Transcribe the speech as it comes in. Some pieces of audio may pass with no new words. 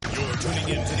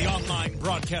Tuning in to the online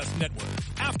broadcast network,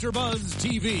 AfterBuzz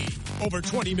TV. Over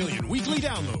 20 million weekly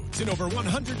downloads in over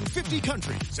 150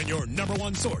 countries, and your number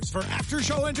one source for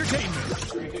after-show entertainment.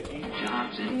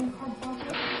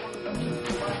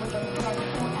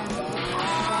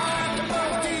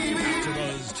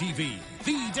 AfterBuzz TV,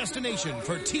 the destination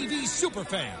for TV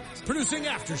superfans. Producing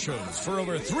aftershows for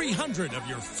over 300 of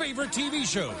your favorite TV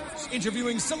shows.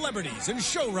 Interviewing celebrities and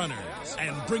showrunners.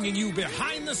 And bringing you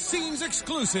behind-the-scenes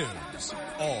exclusives.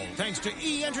 All thanks to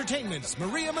E! Entertainment's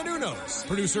Maria Menounos,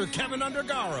 producer Kevin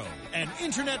Undergaro, and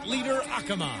internet leader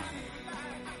Akamai.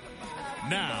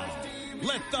 Now,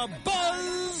 let the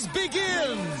buzz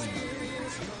begin!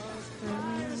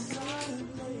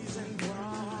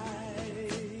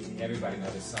 Everybody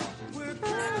knows this song.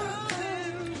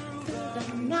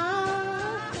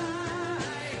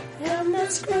 And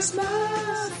this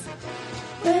Christmas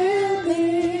will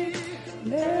be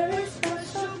very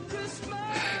special.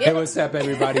 Hey, what's up,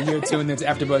 everybody? You're tuned into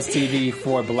AfterBuzz TV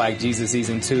for Black Jesus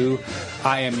Season 2.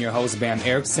 I am your host, Bam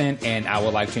Erickson, and I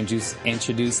would like to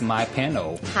introduce my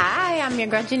panel. Hi, I'm your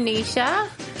girl, Janisha.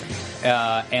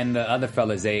 And the other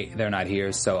fellas, they're not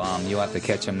here, so you'll have to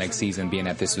catch them next season, being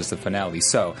that this was the finale.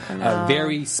 So, a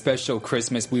very special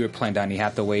Christmas. We were playing Donny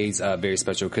Hathaway's very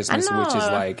special Christmas, which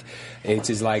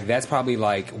is like that's probably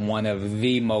like one of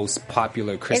the most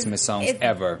popular Christmas songs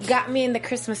ever. Got me in the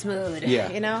Christmas mood.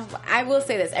 Yeah, you know, I will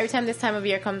say this: every time this time of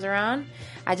year comes around,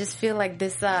 I just feel like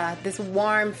this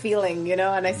warm feeling, you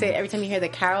know. And I say every time you hear the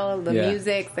carol, the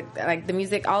music, the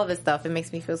music, all of this stuff, it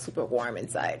makes me feel super warm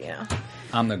inside, you know.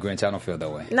 I'm the Grinch. I don't feel that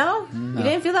way. No? You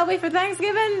didn't feel that way for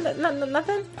Thanksgiving?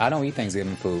 Nothing? I don't eat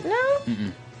Thanksgiving food. No?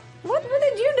 Mm-mm. What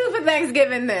did you do for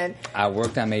Thanksgiving then? I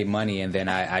worked, I made money, and then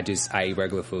I eat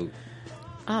regular food.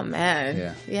 Oh,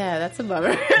 man. Yeah, that's a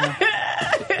bummer.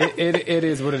 It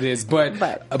is what it is. But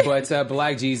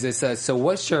Black Jesus, so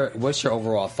what's your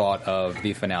overall thought of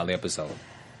the finale episode?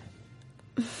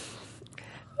 It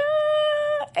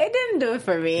didn't do it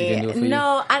for me.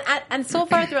 No, and so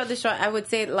far throughout the show, I would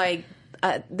say like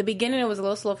the beginning it was a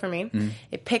little slow for me.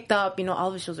 It picked up, you know,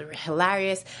 all the shows are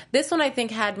hilarious. This one I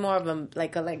think had more of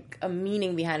a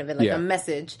meaning behind it, like a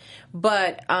message.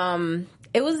 But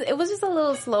it was just a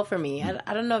little slow for me.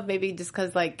 I don't know if maybe just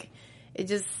because like it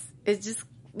just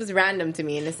was random to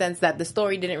me in the sense that the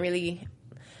story didn't really.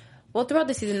 Well, throughout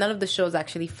the season, none of the shows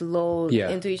actually flowed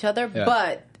into each other,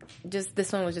 but. Just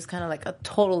this one was just kind of like a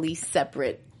totally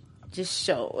separate just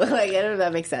show. Like, I don't know if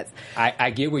that makes sense.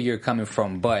 I get where you're coming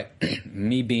from, but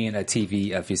me being a TV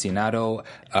aficionado,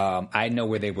 I know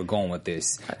where they were going with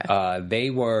this. Okay. They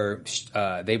were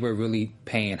really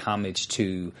paying homage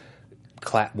to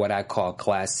what I call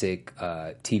classic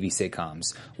TV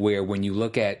sitcoms, where when you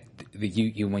look at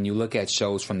when you look at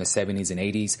shows from the 70s and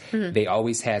 80s, they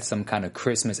always had some kind of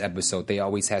Christmas episode. They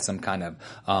always had some kind of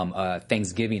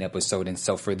Thanksgiving episode. And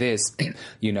so for this,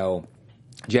 you know,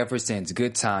 Jefferson's,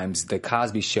 Good Times, The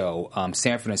Cosby Show,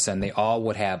 Sanford and Son, they all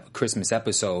would have Christmas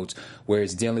episodes where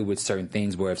it's dealing with certain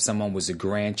things where if someone was a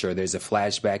Grinch or there's a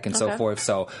flashback and so forth.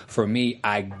 So for me,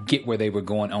 I get where they were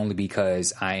going only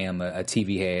because I am a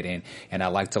TV head and I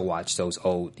like to watch those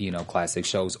old, you know, classic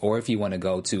shows. Or if you want to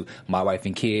go to My Wife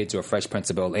and Kids or Fresh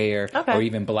Prince of Bel-Air or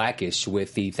even Blackish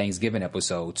with the Thanksgiving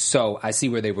episode. So I see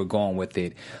where they were going with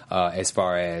it as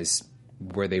far as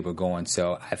where they were going,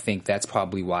 so I think that's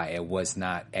probably why it was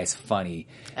not as funny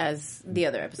as the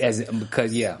other episodes.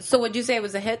 So would you say it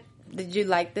was a hit? Did you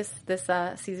like this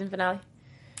season finale?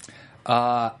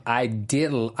 I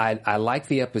did. I liked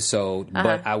the episode,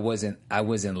 but I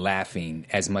wasn't laughing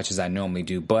as much as I normally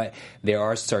do. But there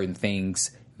are certain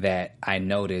things that I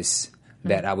noticed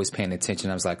that I was paying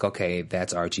attention. I was like, okay,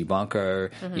 that's Archie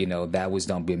Bunker. You know, that was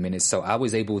Don't Be a Minute. So I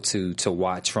was able to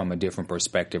watch from a different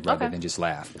perspective rather than just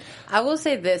laugh. I will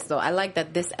say this, though. I like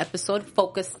that this episode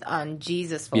focused on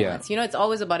Jesus for once. You know, it's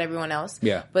always about everyone else.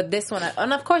 Yeah. But this one,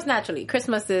 and of course, naturally,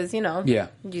 Christmas is, you know,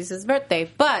 Jesus' birthday.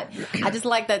 But I just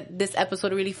like that this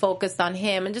episode really focused on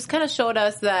him and just kind of showed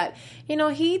us that, you know,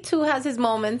 he too has his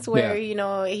moments where, you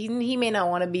know, he may not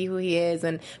want to be who he is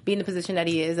and be in the position that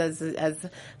he is as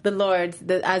the Lord.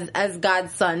 As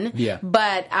God's son,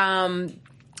 but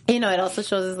you know, it also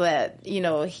shows us that, you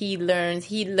know, he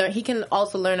can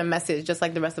also learn a message just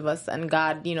like the rest of us, and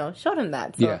God, you know, showed him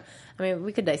that. So, I mean,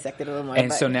 we could dissect it a little more.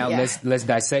 And so now let's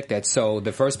dissect that. So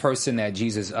the first person that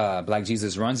Black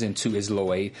Jesus runs into is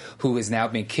Lloyd, who has now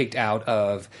been kicked out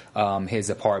of his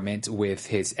apartment with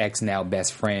his now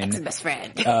best friend. Ex-best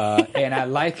friend. And I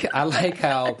like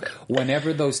how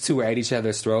whenever those two are at each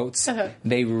other's throats,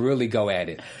 they really go at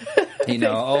it. You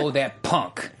know, that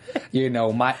punk.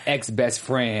 my ex-best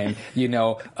friend,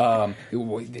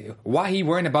 why he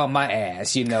worrying about my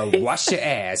ass? Wash your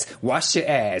ass. Wash your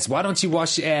ass. Why don't you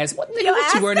wash your ass? What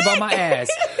you worrying about my ass?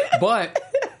 But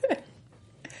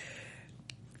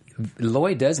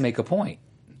Lloyd does make a point.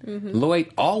 Mm-hmm.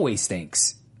 Lloyd always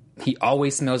thinks he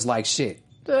always smells like shit.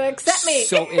 So accept me.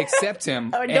 So accept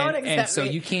him. Or don't accept me. And so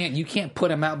you can't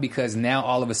put him out because now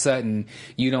all of a sudden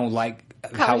you don't like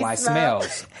how I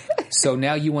smells. So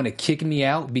now you want to kick me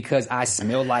out because I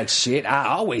smell like shit? I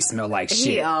always smell like shit.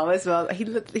 He always smells. He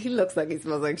looks like he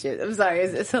smells like shit. I'm sorry.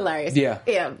 It's hilarious. Yeah.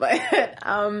 Yeah, but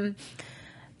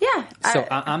yeah. So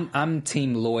I'm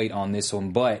Team Lloyd on this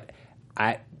one, but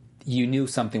you knew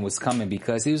something was coming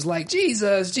because he was like,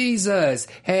 Jesus,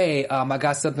 hey, I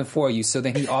got something for you. So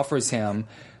then he offers him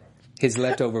his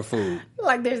leftover food.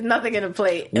 Like there's nothing in a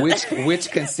plate.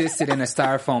 Which consisted in a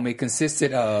styrofoam. It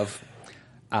consisted of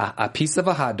a piece of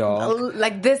a hot dog.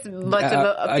 Like this much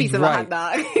of a piece of a hot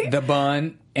dog. The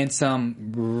bun and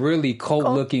some really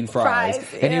cold-looking fries.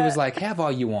 And he was like, have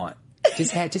all you want.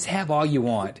 Just have all you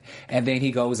want. And then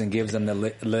he goes and gives them the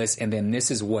list. And then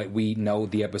this is what we know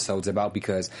the episode's about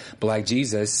because Black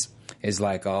Jesus is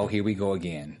like, oh, here we go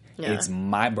again. Yeah. It's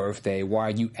my birthday. Why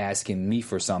are you asking me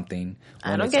for something?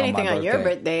 I don't get anything on your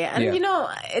birthday. And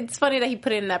it's funny that he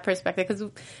put it in that perspective because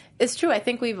it's true. I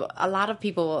think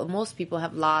most people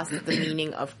have lost the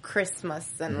meaning of Christmas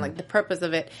and like the purpose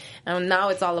of it. And now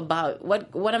it's all about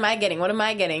what am I getting? What am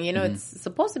I getting? It's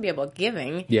supposed to be about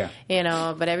giving. Yeah.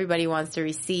 But everybody wants to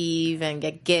receive and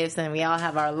get gifts, and we all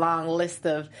have our long list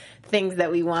of things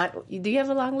that we want. Do you have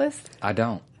a long list? I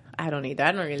don't. I don't either.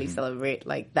 I don't really celebrate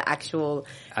like the actual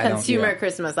consumer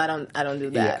Christmas. I don't do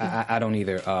that. Yeah, I don't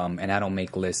either. And I don't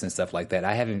make lists and stuff like that.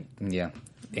 I haven't. Yeah.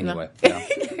 Anyway. No.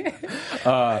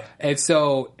 Yeah. And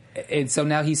so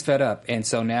now he's fed up. And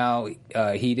so now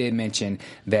he did mention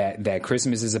that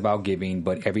Christmas is about giving,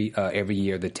 but every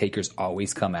year the takers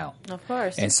always come out. Of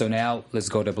course. And so now let's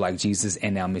go to Black Jesus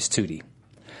and now Miss Tootie.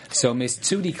 So Miss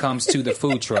Tootie comes to the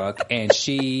food truck and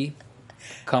she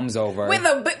comes over with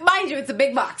mind you, it's a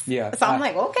big box. Yeah. So I'm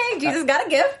like, okay, Jesus got a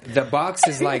gift. The box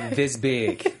is like this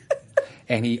big,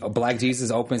 and Black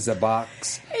Jesus opens the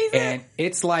box, and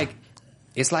it's like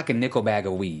a nickel bag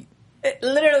of weed.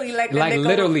 Literally like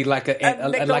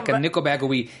a nickel bag of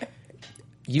weed.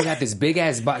 You have this big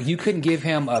ass box. You couldn't give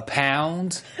him a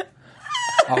pound,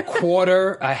 a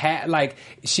quarter, a hat. Like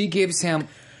she gives him.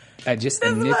 Just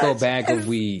a nickel bag of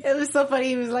weed. It was so funny.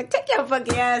 He was like, take your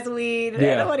fucking ass weed.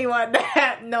 Yeah. Nobody want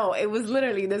that. No, it was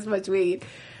literally this much weed.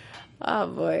 Oh,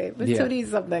 boy. But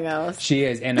Tootie's something else. She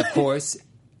is. And, of course,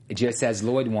 just as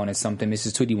Lloyd wanted something,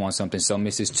 Mrs. Tootie wants something. So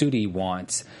Mrs. Tootie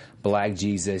wants Black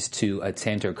Jesus to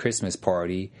attend her Christmas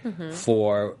party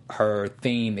for her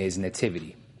theme is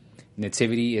Nativity.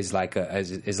 Nativity is like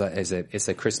it's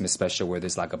a Christmas special where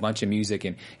there's like a bunch of music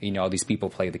and all these people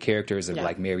play the characters of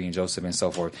like Mary and Joseph and so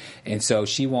forth. And so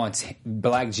she wants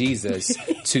Black Jesus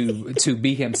to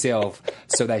be himself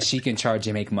so that she can charge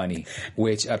and make money,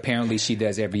 which apparently she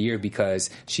does every year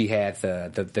because she had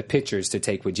the pictures to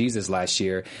take with Jesus last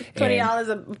year.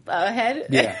 $20 a head.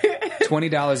 Yeah.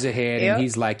 $20 a head. Yep. And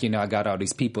he's like, I got all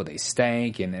these people, they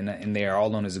stank and they're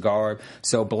all on his garb.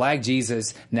 So Black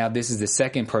Jesus, now this is the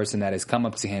second person that has come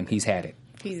up to him. He's had it.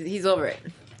 He's over it.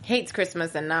 Hates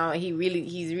Christmas, and now he's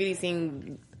really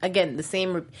seeing again the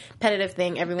same repetitive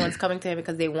thing. Everyone's coming to him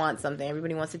because they want something.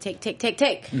 Everybody wants to take.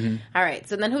 Mm-hmm. All right.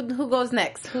 So then who goes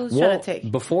next? Who's trying to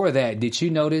take? Before that, did you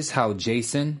notice how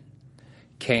Jason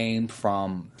came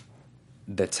from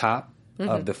the top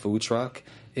of the food truck?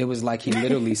 It was like he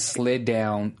literally slid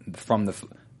down from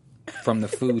the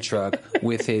food truck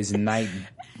with his night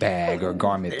bag or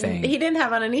garment thing. He didn't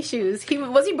have on any shoes.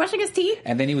 Was he brushing his teeth?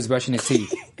 And then he was brushing his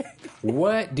teeth.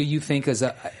 What do you think is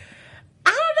up? I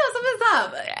don't know. Something's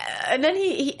up. And then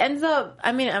he ends up.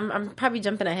 I mean, I'm probably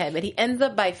jumping ahead, but he ends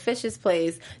up by Fish's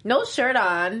place, no shirt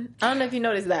on. I don't know if you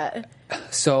noticed that.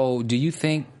 So, do you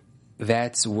think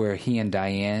that's where he and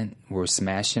Diane were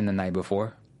smashing the night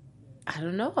before? I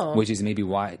don't know. Which is maybe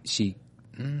why she.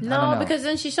 No, because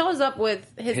then she shows up with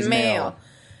his mail.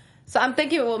 So I'm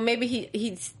thinking, well, maybe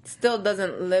he still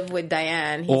doesn't live with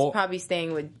Diane. He's probably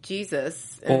staying with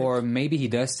Jesus. Or maybe he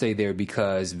does stay there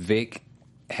because Vic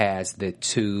has the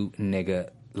 2 nigga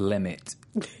limit.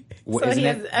 Who he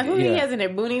has in there?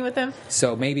 Booney with him?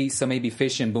 So maybe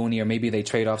Fish and Booney, or maybe they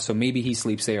trade off. So maybe he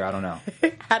sleeps there. I don't know.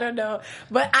 I don't know.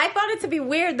 But I found it to be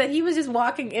weird that he was just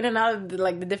walking in and out of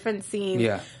the different scenes.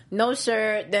 Yeah. No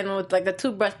shirt, then with like the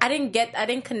toothbrush. I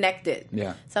didn't connect it.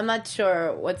 Yeah. So I'm not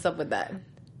sure what's up with that.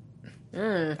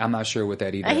 I'm not sure what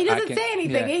that either. And he doesn't say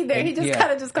anything either. And he just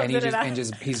kind of just comes in and out.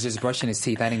 He's just brushing his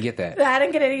teeth. I didn't get that. I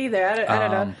didn't get it either. I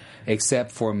don't know.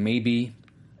 Except for maybe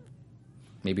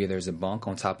there's a bunk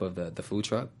on top of the food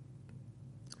truck.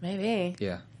 Maybe.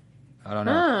 Yeah. I don't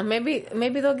know. Maybe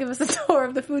they'll give us a tour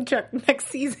of the food truck next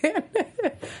season.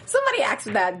 Somebody asked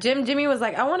for that. Jimmy was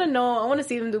like, I want to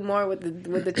see them do more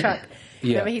with the truck.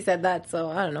 Yeah. Remember he said that,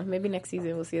 so I don't know. Maybe next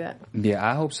season we'll see that. Yeah,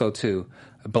 I hope so too.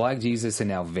 Black Jesus and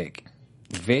now Vic.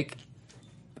 Vic,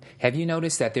 have you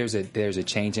noticed that there's a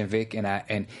change in Vic?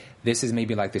 And this is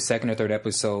maybe like the second or third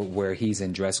episode where he's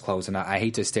in dress clothes. And I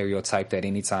hate to stereotype that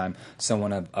anytime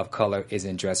someone of color is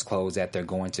in dress clothes that they're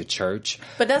going to church.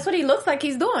 But that's what he looks like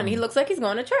he's doing. He looks like he's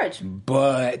going to church.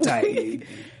 But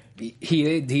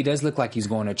he does look like he's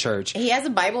going to church. He has a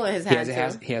Bible in his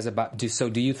hand. He has a Bible. So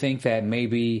do you think that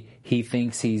maybe he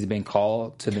thinks he's been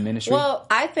called to the ministry? Well,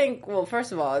 I think,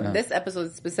 first of all, this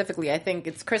episode specifically, I think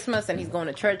it's Christmas and he's going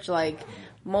to church like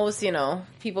most,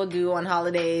 people do on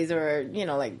holidays or,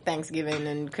 like Thanksgiving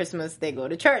and Christmas, they go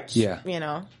to church. Yeah.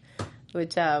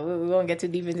 Which we won't get too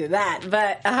deep into that.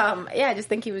 But, I just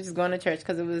think he was just going to church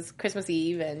because it was Christmas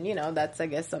Eve and, that's, I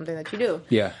guess, something that you do.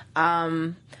 Yeah.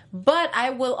 But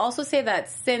I will also say that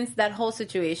since that whole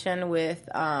situation with,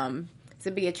 is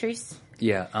it Beatrice?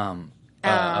 Yeah.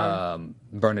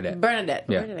 Bernadette.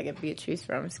 Yeah. Where did I get Beatrice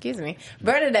from? Excuse me.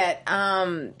 Bernadette.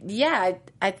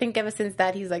 I think ever since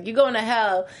that, he's like, you're going to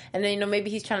hell. And then, maybe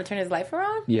he's trying to turn his life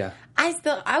around. Yeah.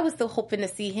 I was still hoping to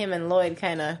see him and Lloyd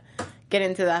kind of get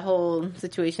into that whole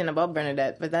situation about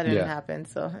Bernadette, but that didn't happen.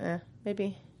 So,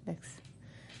 maybe next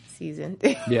season.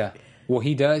 Yeah. Well,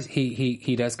 he does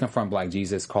confront Black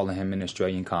Jesus, calling him an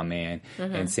Australian con man,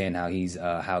 and saying how he's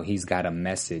got a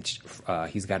message.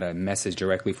 He's got a message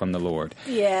directly from the Lord.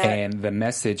 Yeah. And the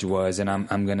message was, and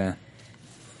I'm gonna.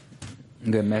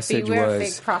 The message beware was, of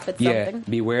fake prophets.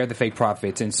 Beware of the fake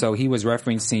prophets. And so he was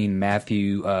referencing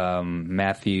Matthew.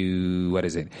 What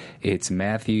is it? It's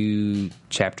Matthew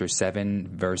chapter 7,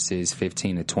 verses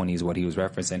 15 to 20 is what he was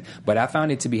referencing. But I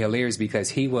found it to be hilarious because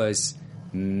he was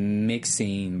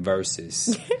mixing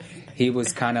verses. He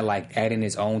was kind of like adding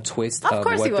his own twist of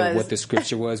what the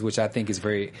scripture was, which I think is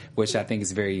very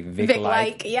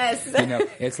Vic-like. Yes.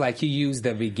 It's like he used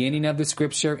the beginning of the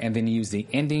scripture and then he used the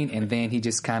ending and then he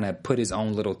just kind of put his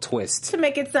own little twist to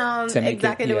make it sound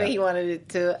exactly the way he wanted it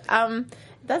to.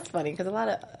 That's funny because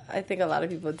I think a lot of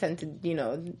people tend to,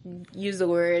 use the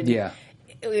word. Yeah.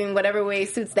 In whatever way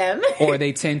suits them. Or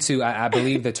they tend to, I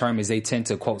believe the term is they tend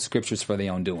to quote scriptures for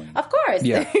their own doing. Of course.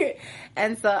 Yeah.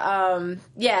 And so,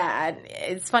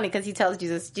 it's funny because he tells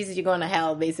Jesus, you're going to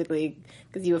hell, basically,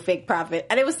 because you're a fake prophet.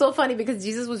 And it was so funny because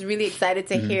Jesus was really excited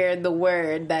to hear the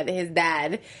word that his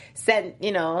dad sent,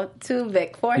 to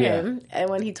Vic for him. And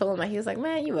when he told him that, he was like,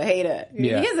 man, you a hater.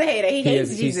 Yeah. He is a hater. He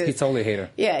hates Jesus. He's totally a hater.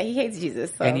 Yeah, he hates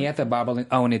Jesus. So. And he had the Bible,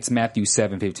 and it's Matthew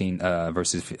 7:15,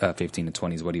 verses 15 to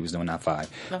 20 is what he was doing, not 5.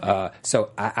 Okay.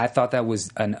 So I thought that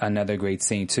was another great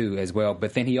scene, too, as well.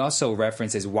 But then he also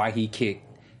references why he kicked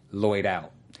Lloyd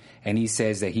out. And he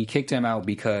says that he kicked him out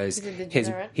because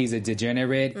he's a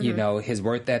degenerate. Mm-hmm. His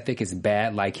work ethic is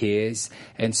bad like his.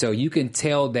 And so you can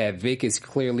tell that Vic is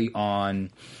clearly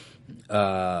on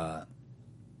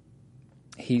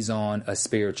he's on a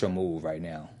spiritual move right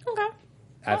now. Okay.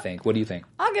 I think. What do you think?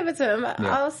 I'll give it to him. Yeah.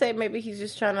 I'll say maybe he's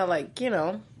just trying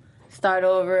to start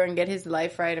over and get his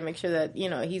life right and make sure that,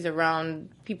 he's around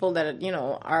people that,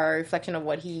 are a reflection of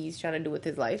what he's trying to do with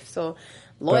his life. So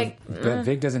Lloyd, but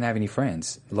Vic doesn't have any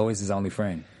friends. Lloyd's his only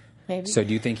friend. Maybe. So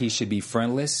do you think he should be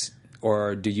friendless,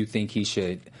 or do you think he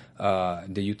should?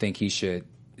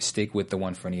 Stick with the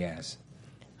one friend he has?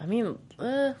 I mean,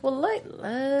 Lloyd.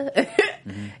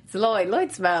 It's Lloyd.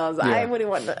 Lloyd smells. Yeah. I wouldn't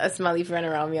want a smelly friend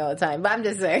around me all the time. But I'm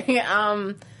just saying.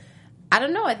 I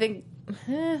don't know. I think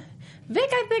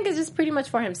Vic, is just pretty much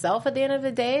for himself at the end of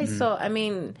the day. Mm-hmm. So I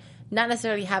mean, not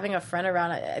necessarily having a friend around.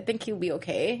 I think he'll be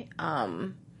okay.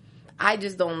 I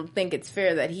just don't think it's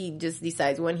fair that he just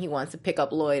decides when he wants to pick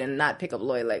up Lloyd and not pick up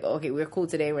Lloyd. Like, okay, we're cool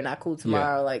today, we're not cool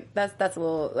tomorrow. Yeah. Like that's a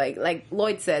little like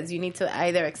Lloyd says, you need to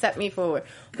either accept me for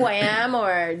who I am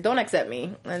or don't accept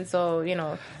me. And so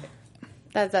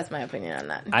that's my opinion on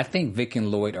that. I think Vic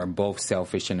and Lloyd are both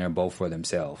selfish and they're both for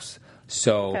themselves.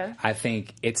 So okay. I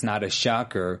think it's not a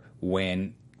shocker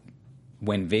when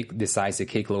Vic decides to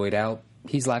kick Lloyd out.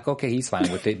 He's like, okay, he's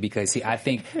fine with it because I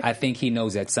think he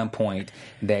knows at some point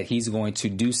that he's going to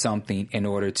do something in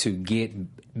order to get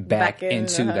back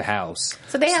into the house.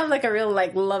 So they have like a real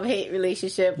love-hate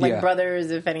relationship, brothers,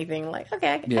 if anything. Like, okay,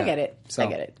 I get it. I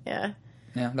get it. Yeah.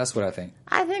 Yeah, that's what I think.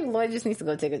 I think Lloyd just needs to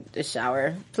go take a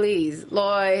shower. Please,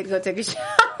 Lloyd, go take a shower.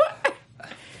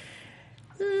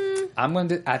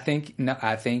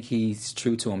 I think he's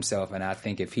true to himself, and I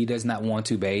think if he does not want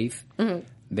to bathe,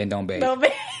 then don't bathe. Don't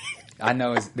bathe. I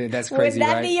know that's crazy, Would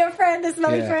that right? be your friend, the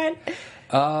smelly friend?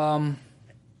 I'm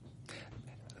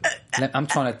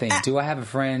trying to think. Do I have a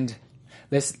friend?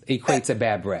 Let's equate to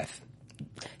bad breath.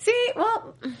 See,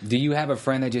 well... Do you have a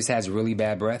friend that just has really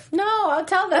bad breath? No, I'll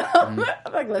tell them.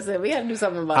 I'm like, listen, we got to do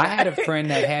something about it. I had a friend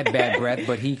that had bad breath,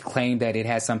 but he claimed that it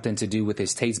had something to do with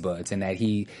his taste buds, and that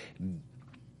he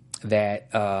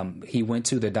went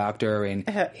to the doctor and...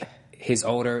 His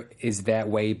odor is that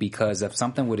way because of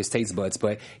something with his taste buds,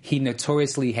 but he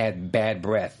notoriously had bad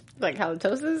breath. Like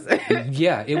halitosis?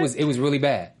 Yeah, it was really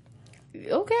bad.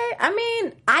 Okay, I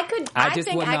mean, I could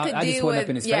deal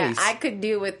with I could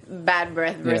deal with bad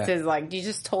breath versus like you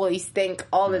just totally stink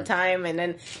all the time, and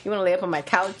then you want to lay up on my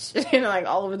couch, like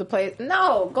all over the place.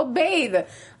 No, go bathe.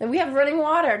 Like, we have running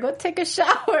water. Go take a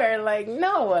shower. Like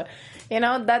no.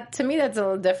 That to me, that's a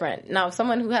little different. Now,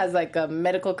 someone who has like a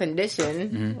medical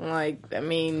condition, like, I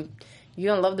mean, you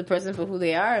don't love the person for who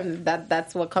they are, and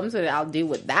that's what comes with it. I'll deal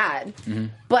with that.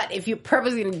 But if you're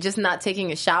purposely just not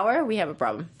taking a shower, we have a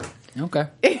problem. Okay.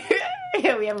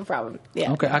 Yeah, we have a problem.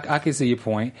 Yeah. Okay, I can see your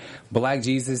point. Black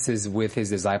Jesus is with his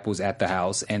disciples at the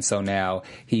house, and so now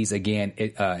he's again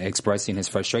expressing his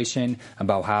frustration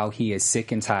about how he is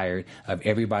sick and tired of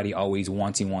everybody always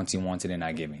wanting, and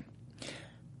not giving.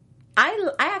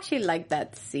 I actually like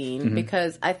that scene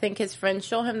because I think his friends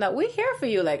show him that we're here for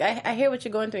you. Like, I hear what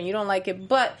you're going through and you don't like it,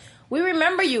 but we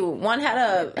remember you. One had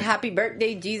a happy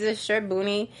birthday Jesus shirt,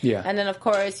 Booney. Yeah. And then, of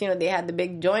course, they had the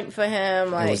big joint for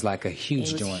him. Like, it was like a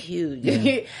huge joint. Huge.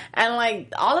 Yeah. And,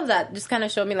 like, all of that just kind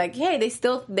of showed me, like, hey,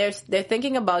 they're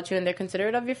thinking about you and they're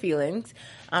considerate of your feelings.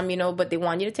 But they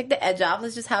want you to take the edge off.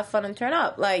 Let's just have fun and turn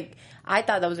up. Like, I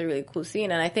thought that was a really cool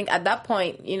scene. And I think at that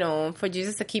point, for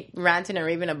Jesus to keep ranting and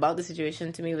raving about the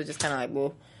situation to me was just kind of like,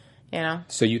 well,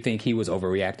 So you think he was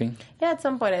overreacting? Yeah, at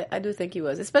some point I do think he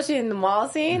was. Especially in the mall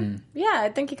scene. Yeah, I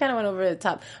think he kind of went over the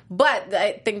top. But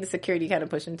I think the security kind of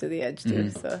pushed him to the edge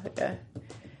too. So, yeah.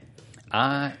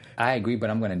 I agree, but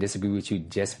I'm going to disagree with you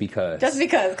just because. Just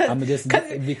because.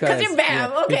 Because you're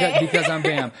Bam, okay. Because I'm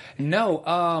Bam.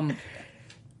 No,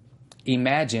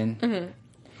 imagine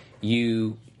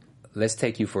let's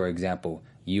take you for example.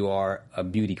 You are a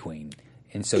beauty queen.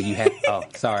 And so you have,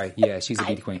 she's a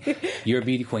beauty queen. You're a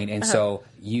beauty queen. And so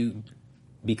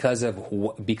because of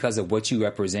what you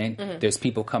represent, there's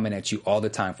people coming at you all the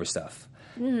time for stuff.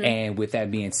 And with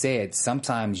that being said,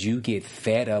 sometimes you get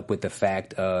fed up with the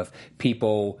fact of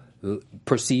people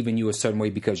perceiving you a certain way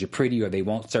because you're pretty or they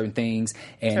want certain things.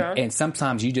 And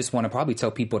sometimes you just want to probably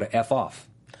tell people to F off.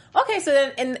 Okay, so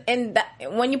then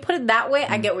when you put it that way,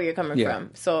 I get where you're coming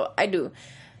from. So I do.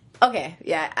 Okay,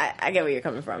 yeah, I get where you're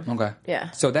coming from. Okay, yeah.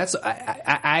 So that's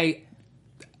I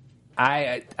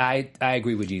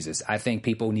agree with Jesus. I think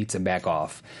people need to back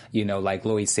off. Like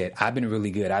Lloyd said, I've been really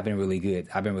good,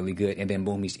 and then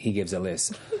boom, he gives a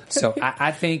list. So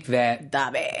I think that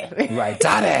Dabe. Right,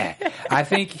 Dabe. I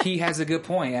think he has a good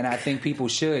point, and I think people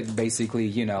should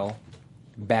basically,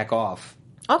 back off.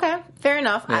 Okay, fair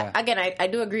enough. Yeah. I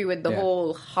do agree with the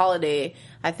whole holiday.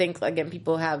 I think, again,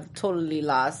 people have totally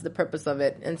lost the purpose of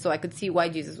it. And so I could see why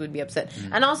Jesus would be upset.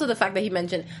 And also the fact that he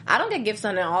mentioned, I don't get gifts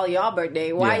on all y'all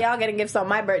birthday. Why y'all getting gifts on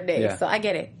my birthday? Yeah. So I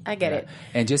get it.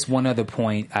 And just one other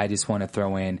point I just want to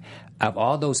throw in. Of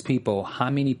all those people, how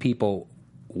many people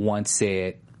once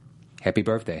said, happy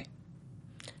birthday?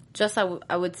 Just,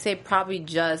 I would say probably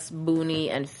just Booney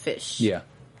and Fish. Yeah.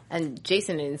 And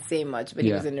Jason didn't say much, but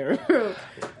he was in the room.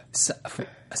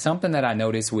 Something that I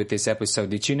noticed with this episode,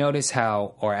 did you notice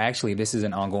how, or actually this is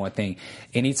an ongoing thing,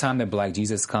 anytime that Black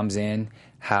Jesus comes in,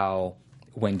 how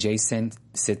when Jason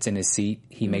sits in his seat,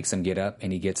 he makes him get up,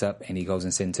 and he gets up and he goes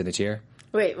and sits into the chair?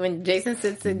 Wait, when Jason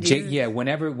sits in Jesus?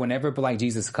 Whenever Black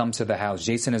Jesus comes to the house,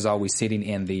 Jason is always sitting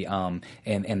in the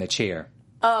in the chair.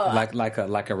 Oh. Like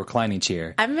a reclining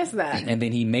chair. I missed that. And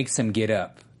then he makes him get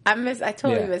up. I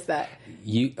totally missed that.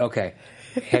 Okay.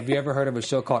 Have you ever heard of a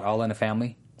show called All in the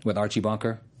Family with Archie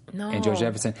Bunker? No. And George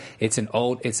Jefferson? It's an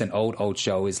old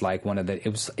show. It's like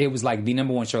it was like the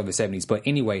number one show of the 70s. But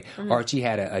anyway, Archie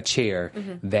had a chair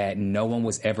that no one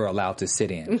was ever allowed to sit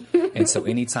in. And so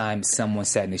anytime someone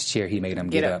sat in his chair, he made them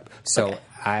get up. So okay.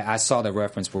 I saw the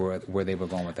reference where they were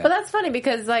going with that. But that's funny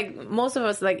because like most of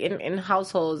us like in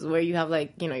households where you have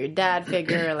like, your dad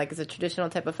figure, like it's a traditional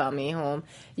type of family home.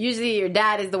 Usually your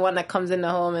dad is the one that comes in the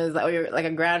home is like, or you're like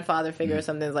a grandfather figure or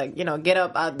something. It's like, get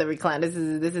up out the recline. This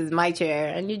is my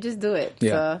chair, and you just do it.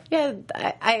 Yeah. So yeah,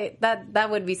 that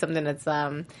would be something that's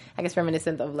I guess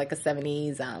reminiscent of like a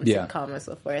 70s sitcom or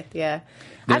so forth. Yeah.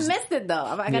 I missed it though.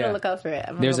 I gotta look out for it.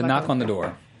 There's a knock on the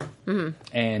door.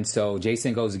 And so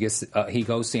Jason goes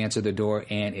to answer the door,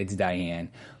 and it's Diane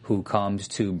who comes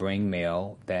to bring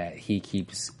mail that he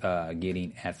keeps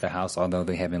getting at the house, although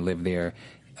they haven't lived there.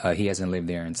 He hasn't lived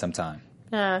there in some time.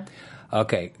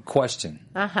 Okay, question.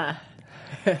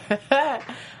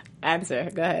 Answer.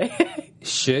 Go ahead.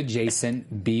 Should Jason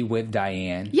be with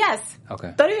Diane? Yes.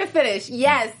 Okay. Don't even finish.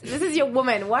 Yes. This is your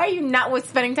woman. Why are you not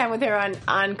spending time with her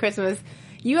on Christmas?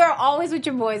 You are always with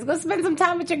your boys. Go spend some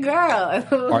time with your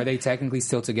girl. Are they technically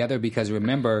still together? Because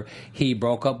remember, he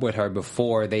broke up with her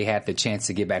before they had the chance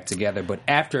to get back together. But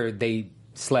after they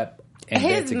slept in bed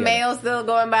together. His mail still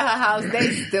going by her house. They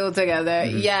still together.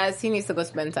 Yes, he needs to go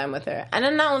spend time with her. And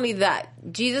then not only that,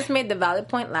 Jesus made the valid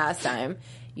point last time.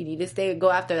 You need to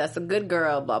go after. That's a good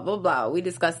girl. Blah, blah, blah. We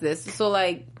discussed this. So,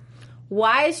 like,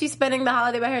 why is she spending the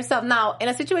holiday by herself? Now, in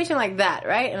a situation like that,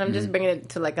 right? And I'm just bringing it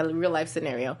to, like, a real-life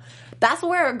scenario. That's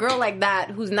where a girl like that,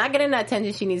 who's not getting the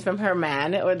attention she needs from her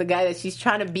man or the guy that she's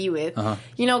trying to be with,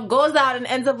 goes out and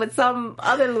ends up with some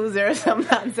other loser or some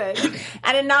nonsense.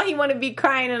 And then now he want to be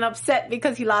crying and upset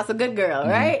because he lost a good girl,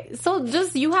 right? So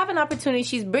just, you have an opportunity.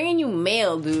 She's bringing you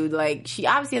mail, dude. Like, she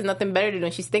obviously has nothing better to do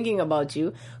when she's thinking about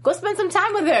you. Go spend some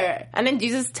time with her. And then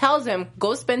Jesus tells him,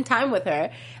 go spend time with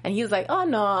her. And he's like, oh,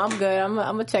 no, I'm good. I'm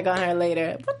going to check on her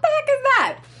later. What the heck is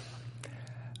that?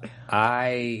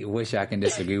 I wish I can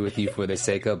disagree with you for the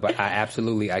sake of, but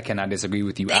I cannot disagree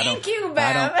with you. Thank you,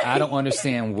 Bam. I don't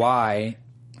understand why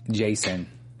Jason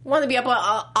want to be all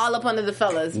up under the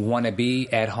fellas. Want to be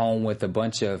at home with a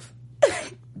bunch of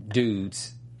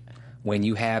dudes when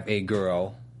you have a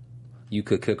girl. You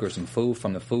could cook her some food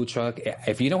from the food truck.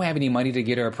 If you don't have any money to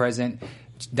get her a present,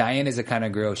 Diane is the kind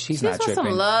of girl, she's not tripping. She just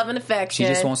wants some love and affection.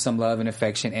 She just wants some love and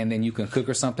affection, and then you can cook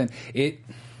her something.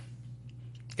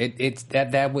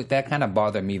 That kind of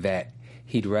bothered me that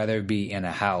he'd rather be in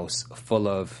a house full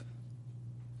of,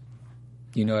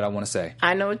 you know what I want to say.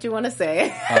 I know what you want to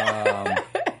say.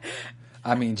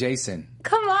 I mean, Jason.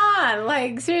 Come on,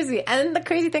 like, seriously. And the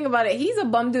crazy thing about it, he's a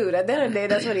bum dude. At the end of the day,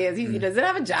 that's what he is. He doesn't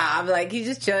have a job. Like, he's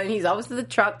just chilling. He's always to the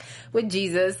truck with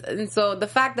Jesus. And so the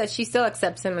fact that she still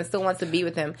accepts him and still wants to be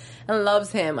with him and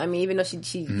loves him, I mean, even though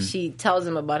she tells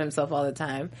him about himself all the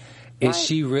time.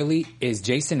 Is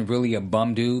Jason really a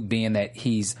bum dude, being that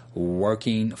he's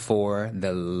working for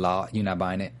the law? You're not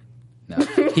buying it? No.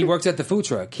 He works at the food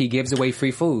truck. He gives away free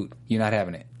food. You're not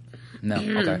having it? No.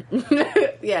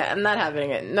 Okay. Yeah, I'm not having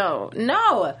it. No.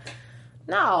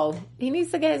 He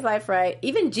needs to get his life right.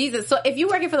 Even Jesus. So if you're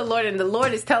working for the Lord and the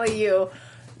Lord is telling you,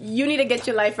 you need to get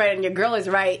your life right and your girl is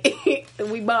right,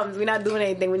 we bums, we're not doing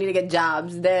anything, we need to get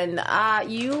jobs, then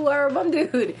you are a bum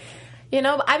dude. You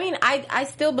know, I mean, I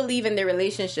still believe in their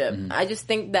relationship. I just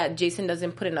think that Jason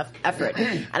doesn't put enough effort.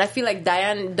 And I feel like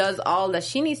Diane does all that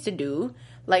she needs to do.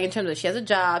 Like, in terms of she has a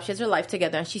job, she has her life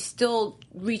together, and she still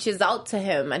reaches out to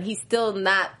him, and he's still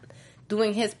not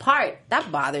doing his part.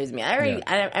 That bothers me.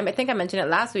 I think I mentioned it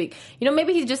last week. You know,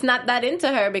 maybe he's just not that into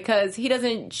her because he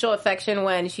doesn't show affection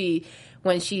when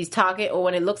she's talking or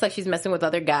when it looks like she's messing with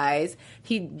other guys.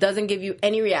 He doesn't give you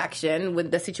any reaction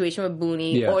with the situation with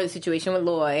Booney or the situation with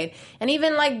Lloyd. And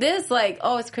even like this, like,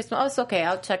 oh, it's Christmas. Oh, it's okay.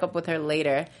 I'll check up with her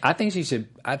later. I think she should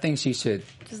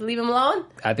just leave him alone?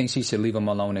 I think she should leave him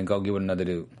alone and go get with another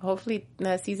dude. Hopefully,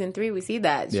 season 3, we see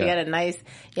that. She had a nice,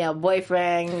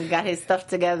 boyfriend, got his stuff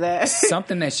together.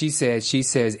 Something that she says,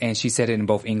 and she said it in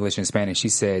both English and Spanish. She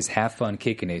says, have fun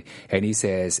kicking it. And he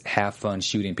says, have fun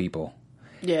shooting people.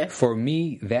 Yeah. For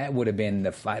me, that would have been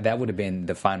the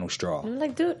final straw. I'm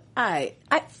like, dude, I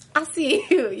see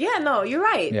you. Yeah, no, you're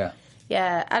right. Yeah.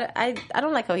 Yeah, I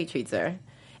don't like how he treats her.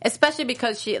 Especially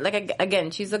because she's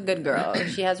a good girl.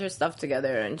 She has her stuff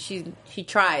together and she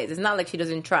tries. It's not like she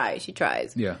doesn't try. She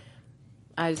tries. Yeah.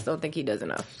 I just don't think he does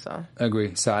enough. So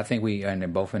agree. So I think we are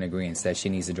both in agreement that she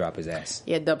needs to drop his ass.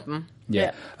 Yeah, dump him.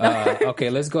 Yeah. Okay,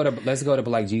 let's go to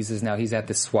Black Jesus now. He's at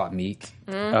the swap meet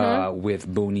with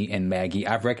Booney and Maggie.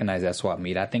 I've recognized that swap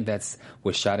meet. I think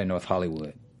was shot in North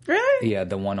Hollywood. Really? Yeah,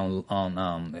 the one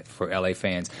on for LA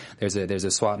fans. There's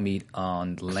a swap meet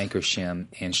on Lancashire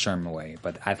and Sherman Way,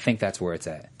 but I think that's where it's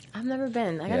at. I've never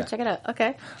been. I gotta check it out.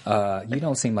 Okay. You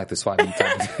don't seem like the swap meet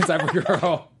type of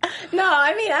girl. No,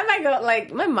 I mean, I might go,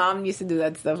 like, my mom used to do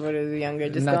that stuff when I was younger.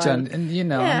 Just I'm not trying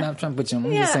to put you on.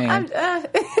 I'm just saying.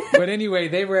 But anyway,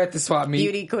 they were at the swap meet.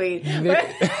 Beauty queen.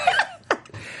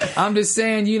 I'm just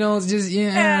saying, it's just,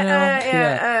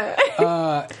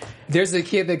 there's a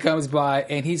kid that comes by,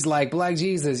 and he's like, Black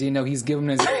Jesus, he's giving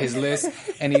his list,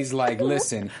 and he's like,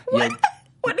 listen.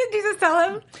 What did Jesus tell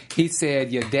him? He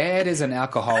said, your dad is an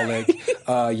alcoholic.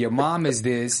 Your mom is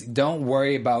this. Don't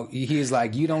worry about... He's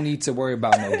like, you don't need to worry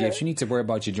about no gifts. You need to worry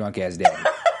about your drunk-ass daddy.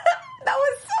 That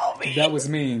was so mean. That was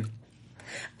mean.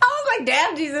 I was like,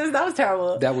 damn, Jesus, that was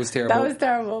terrible. That was terrible. That was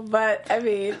terrible. But, I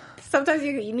mean, sometimes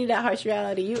you need that harsh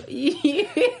reality.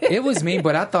 It was mean,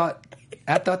 but I thought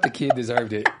the kid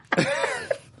deserved it.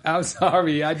 I'm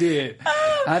sorry, I did.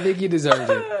 I think he deserved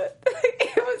it.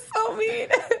 It was so mean.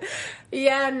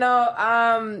 Yeah, no,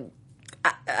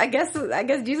 I guess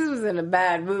Jesus was in a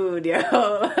bad mood, yo.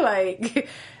 Like,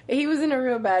 he was in a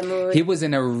real bad mood. He was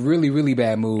in a really, really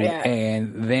bad mood. Yeah.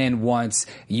 And then once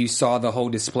you saw the whole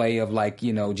display of, like,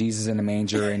 you know, Jesus in the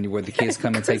manger and where the kids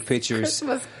come and take pictures.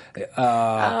 Christmas.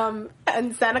 And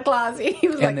Santa Claus. He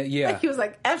was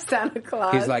like, F Santa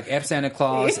Claus. He's like, F Santa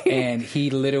Claus. And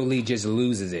he literally just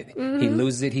loses it. Mm-hmm. He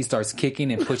loses it. He starts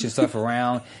kicking and pushing stuff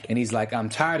around. And he's like, I'm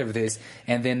tired of this.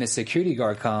 And then the security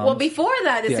guard comes. Well, before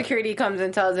that, the security comes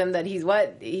and tells him that he's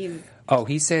what? Oh,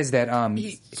 he says that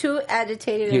he's too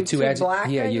agitated and too black.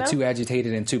 Yeah, you're too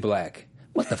agitated and too black.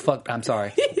 What the fuck? I'm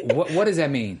sorry. What does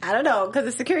that mean? I don't know, because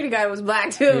the security guy was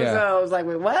black too. Yeah. So I was like,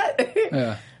 wait, what?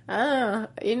 Yeah.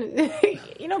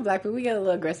 You know, black people, we get a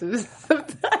little aggressive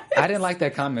sometimes. I didn't like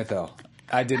that comment though.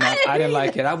 I did not. I didn't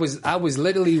like it. I was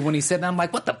literally, when he said that, I'm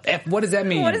like, what the F? What does that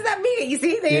mean? What does that mean? You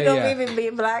see, they don't even be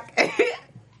black.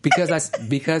 Because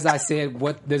I said,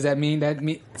 what does that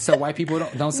mean? So white people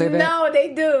don't say that? No,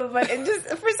 they do, but it just,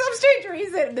 for some strange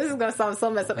reason, this is going to sound so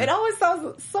messed up. It always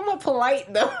sounds somewhat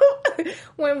polite though.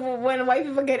 when white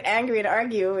people get angry and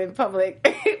argue in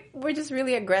public, we're just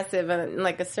really aggressive and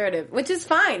like assertive, which is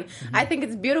fine. Mm-hmm. I think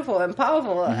it's beautiful and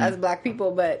powerful as black people,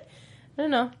 but I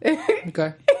don't know.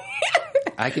 Okay.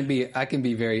 I can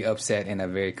be very upset in a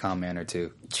very calm manner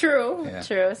too. True.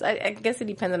 So I guess it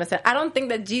depends on us. I don't think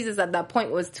that Jesus at that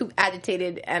point was too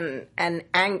agitated and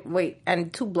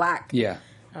too black. Yeah.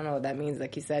 I don't know what that means,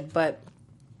 like you said, but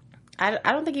I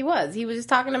don't think he was. He was just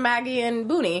talking to Maggie and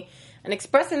Booney and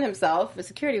expressing himself. The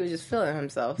security was just feeling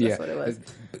himself. That's what it was.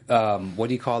 What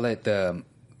do you call it? The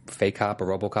fake cop or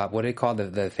RoboCop? What do they call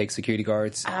the fake security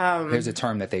guards? There's a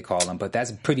term that they call them, but that's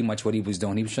pretty much what he was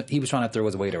doing. He was trying to throw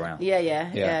his weight around.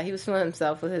 Yeah. He was feeling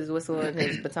himself with his whistle and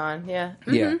his baton. Yeah.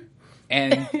 Mm-hmm. Yeah.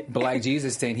 And Black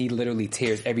Jesus thing, he literally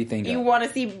tears everything up. You want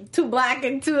to see too black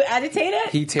and too agitated?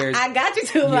 He tears. I got you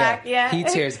too black. Yeah. He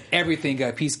tears everything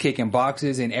up. He's kicking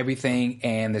boxes and everything,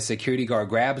 and the security guard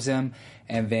grabs him,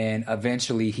 and then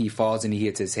eventually he falls and he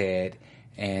hits his head,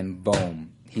 and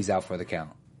boom, he's out for the count.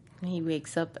 He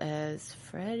wakes up as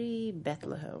Freddie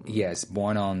Bethlehem. Yes,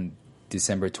 born on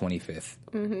December 25th.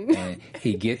 Mm-hmm. And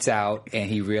he gets out and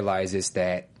he realizes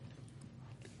that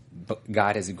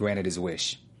God has granted his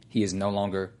wish. He is no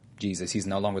longer Jesus. He's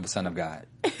no longer the Son of God.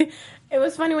 It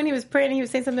was funny when he was praying. He was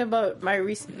saying something about my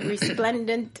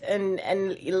resplendent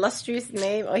and illustrious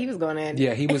name. Oh, he was going in.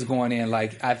 Yeah, he was going in.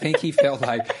 Like, I think he felt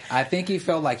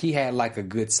like he had like a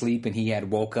good sleep and he had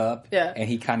woke up. Yeah. And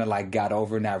he kind of like got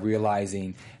over not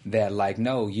realizing that, like,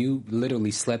 no, you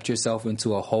literally slept yourself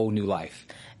into a whole new life.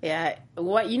 Yeah.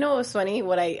 What was funny?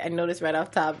 What I noticed right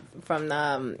off top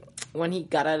from when he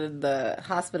got out of the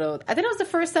hospital. I think it was the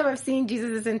first time I've seen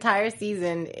Jesus this entire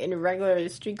season in regular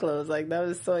street clothes. Like, that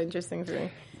was so interesting to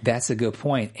me. That's a good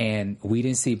point. And we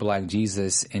didn't see Black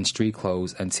Jesus in street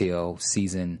clothes until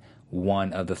season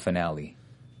 1 of the finale,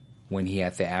 when he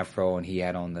had the afro and he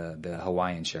had on the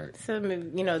Hawaiian shirt. So,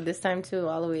 this time too,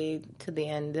 all the way to the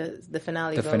end, the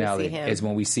finale. The finale is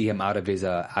when we see him out of his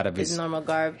normal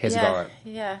garb. His garb.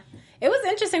 Yeah. It was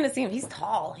interesting to see him. He's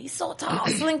tall. He's so tall.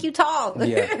 Slink, you tall.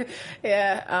 Yeah.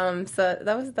 Yeah. So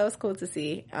that was cool to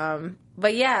see.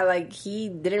 But yeah, like, he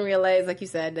didn't realize, like you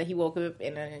said, that he woke up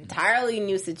in an entirely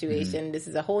new situation. Mm-hmm. This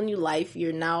is a whole new life.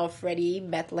 You're now Freddie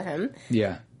Bethlehem.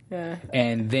 Yeah. Yeah.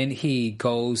 And then he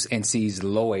goes and sees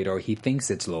Lloyd, or he thinks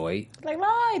it's Lloyd. Like,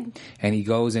 Lloyd! And he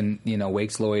goes and,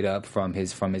 wakes Lloyd up from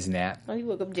his nap. Oh, he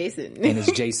woke up Jason. And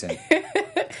it's Jason.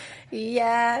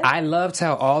 Yeah. I loved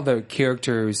how all the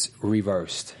characters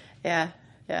reversed. Yeah.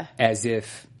 As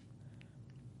if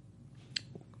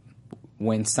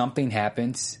when something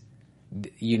happens,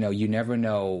 you never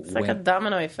know. It's like a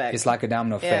domino effect. It's like a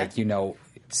domino effect,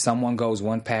 Someone goes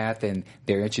one path and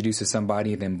they're introduced to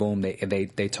somebody, and then boom, they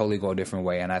totally go a different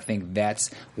way. And I think that's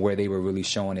where they were really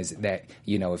showing, is that,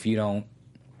 if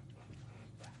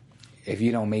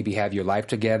you don't maybe have your life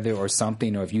together or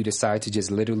something, or if you decide to just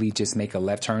literally just make a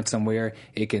left turn somewhere,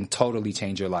 it can totally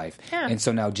change your life. Yeah. And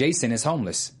so now Jason is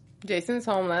homeless. Jason's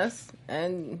homeless,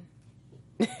 and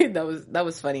that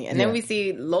was funny. And then we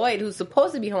see Lloyd, who's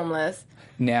supposed to be homeless.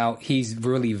 Now he's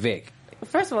really Vic.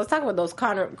 First of all, let's talk about those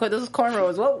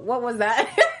cornrows. What was that?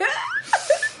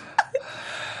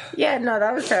 Yeah, no,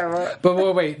 that was terrible.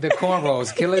 But wait, the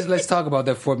cornrows. Okay, let's talk about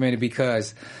that for a minute,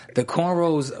 because the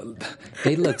cornrows,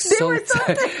 they look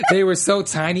they were so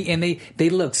tiny, and they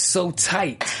look so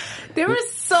tight. They were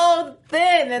so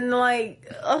thin and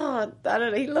like, oh, I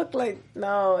don't know. He looked like,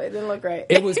 no, it didn't look right.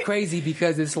 It was crazy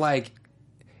because it's like,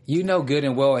 you know good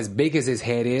and well, as big as his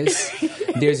head is,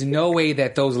 there's no way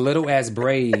that those little ass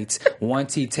braids,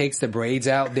 once he takes the braids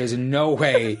out, there's no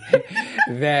way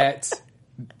that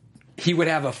he would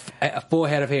have a full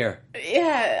head of hair.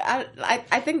 Yeah,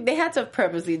 I think they had to have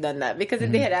purposely done that because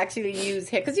if they had actually used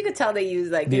hair, because you could tell they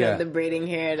used like you know, the braiding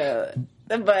hair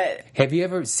but have you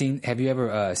ever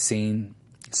seen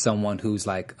someone who's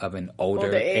like of an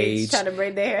older age trying to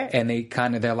braid their hair, and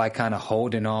they're like kind of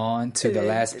holding on to the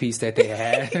last piece that they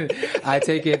had? I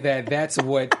take it that's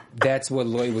what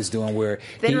Lloyd was doing, where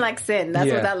thin like sin.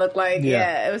 That's what that looked like.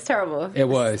 Yeah, it was terrible. It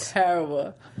was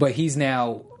terrible. But he's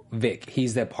now Vic.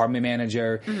 He's the apartment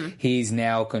manager. Mm-hmm. He's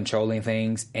now controlling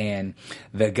things. And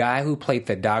the guy who played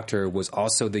the doctor was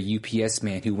also the UPS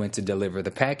man who went to deliver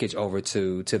the package over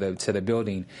to the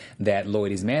building that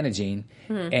Lloyd is managing.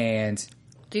 Mm-hmm. And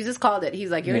Jesus called it. He's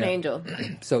like, "You're an angel."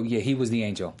 So he was the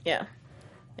angel. Yeah.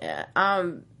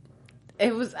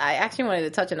 It was. I actually wanted to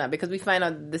touch on that because we find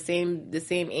out the same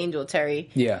angel, Terry.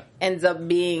 Yeah. Ends up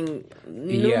being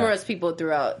numerous people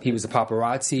throughout. He was a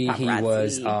paparazzi. He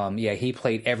was. He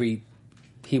played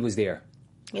he was there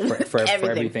for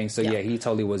everything. So he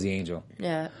totally was the angel.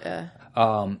 Yeah.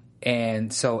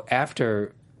 And so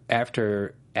after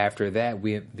that,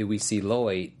 we see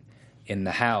Lloyd in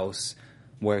the house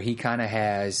where he kind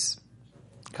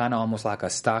of almost like a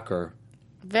stalker.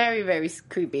 Very, very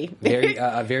creepy.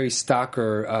 A very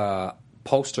stalker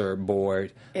poster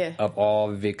board of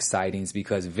all Vic sightings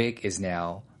because Vic is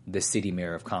now the city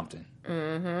mayor of Compton.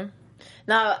 Mm-hmm.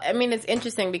 Now, I mean, it's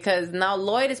interesting because now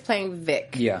Lloyd is playing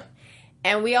Vic. Yeah.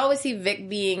 And we always see Vic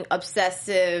being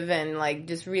obsessive and like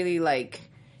just really like,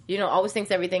 you know, always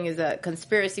thinks everything is a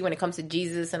conspiracy when it comes to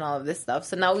Jesus and all of this stuff.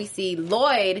 So now we see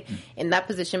Lloyd in that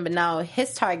position, but now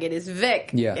his target is Vic.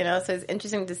 Yeah. You know, so it's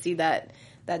interesting to see that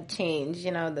change,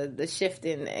 you know, the shift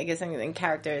in, I guess, in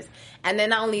characters. And then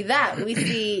not only that, we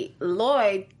see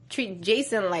Lloyd treat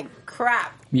Jason like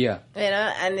crap. Yeah. You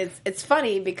know, and it's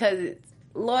funny because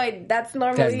Lloyd, that's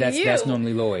normally you. That's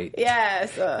normally Lloyd. Yeah.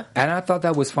 So. And I thought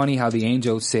that was funny how the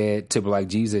angel said to Black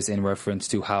Jesus in reference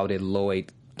to how did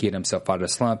Lloyd get himself out of the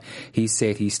slump. He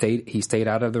said he stayed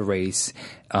out of the race.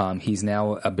 He's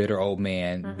now a bitter old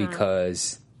man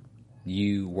because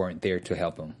you weren't there to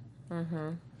help him. Mm-hmm.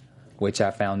 Which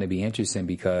I found to be interesting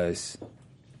because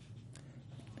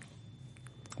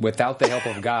without the help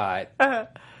of God,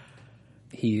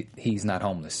 he's not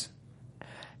homeless.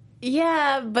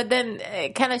 Yeah, but then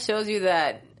it kind of shows you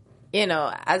that, you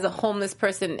know, as a homeless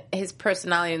person, his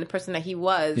personality and the person that he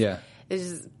was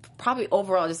is probably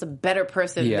overall just a better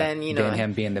person than, you know, than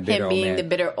him being the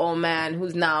bitter old man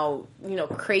who's now, you know,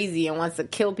 crazy and wants to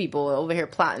kill people over here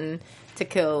plotting to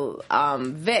kill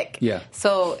Vic. Yeah.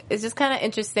 So it's just kind of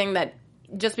interesting that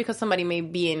just because somebody may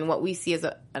be in what we see as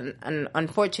an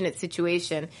unfortunate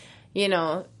situation, you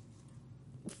know,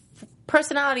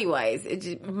 personality-wise, it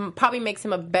just probably makes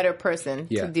him a better person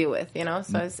to deal with, you know?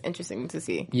 So it's interesting to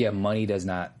see. Yeah, money does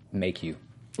not make you.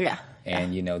 Yeah.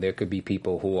 And, you know, there could be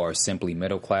people who are simply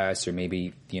middle class or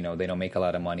maybe, you know, they don't make a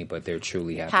lot of money, but they're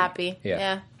truly happy. Happy.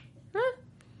 Yeah.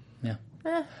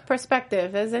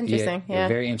 Perspective. That's interesting. Yeah.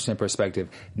 Very interesting perspective.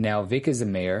 Now, Vic is the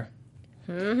mayor.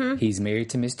 Mm-hmm. He's married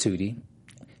to Miss Tootie.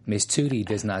 Miss Tootie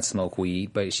does not smoke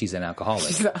weed, but she's an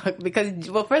alcoholic. Because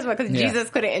Jesus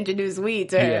couldn't introduce weed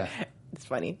to her. Yeah. It's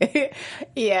funny.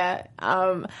 Yeah.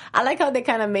 I like how they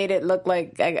kind of made it look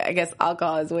like, I guess,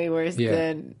 alcohol is way worse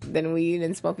than weed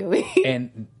and smoking weed.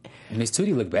 And Miss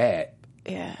Tootie looked bad.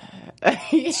 Yeah.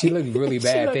 She looked really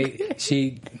bad.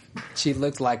 She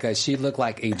looked like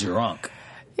a drunk.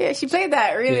 Yeah, she played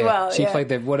that really well. She played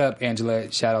that. What up,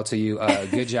 Angela? Shout out to you.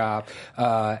 Good job.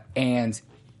 And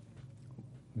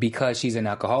because she's an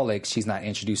alcoholic, she's not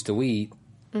introduced to weed.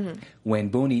 Mm-hmm.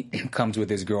 When Booney comes with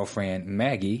his girlfriend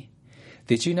Maggie,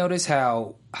 did you notice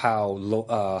how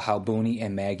Booney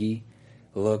and Maggie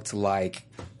looked like?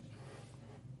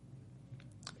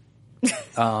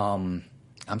 I'm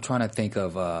trying to think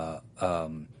of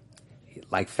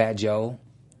like Fat Joe.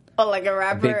 Oh, like a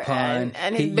rapper, Big Pun.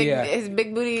 And his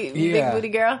big booty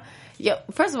girl. Yeah,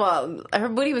 first of all, her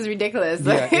booty was ridiculous.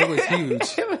 Yeah, it was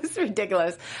huge. It was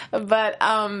ridiculous. But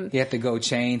he had to go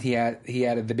chained. He had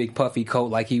the big puffy coat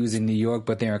like he was in New York,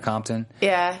 but they're in Compton.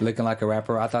 Yeah, looking like a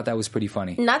rapper. I thought that was pretty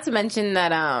funny. Not to mention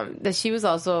that she was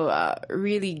also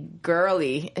really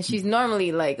girly, and she's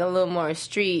normally like a little more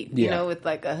street, you know, with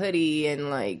like a hoodie and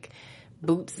like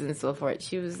boots and so forth.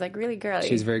 She was like really girly.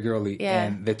 She's very girly. Yeah.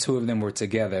 And the two of them were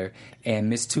together, and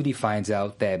Miss Tootie finds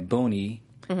out that Booney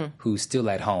who's still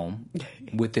at home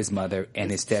with his mother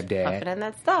and his stepdad. Puffing on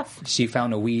that stuff. She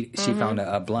found a weed. She found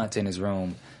a blunt in his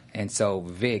room, and so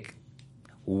Vic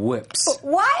whips.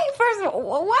 Why? First of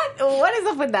all, what is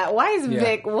up with that? Why is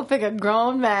Vic whooping a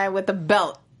grown man with a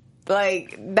belt?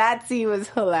 Like, that scene was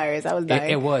hilarious. I was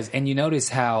dying. It was, and you notice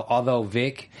how although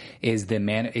Vic is the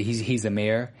man, he's the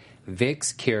mayor.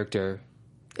 Vic's character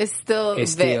is still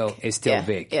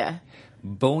Vic. Yeah.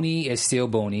 Booney is still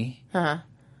Booney.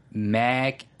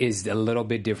 Mac is a little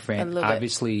bit different.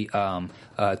 Obviously,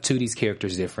 Tootie's character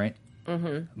is different.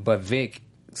 But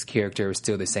Vic's character is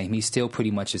still the same. He's still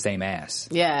pretty much the same ass.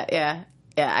 Yeah,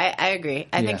 I agree.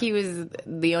 I think he was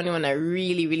the only one that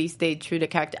really, really stayed true to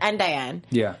character. And Diane.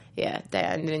 Yeah,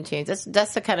 Diane didn't change.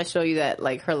 That's to kind of show you that,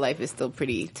 like, her life is still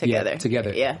pretty together.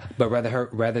 Yeah. But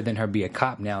rather than her be a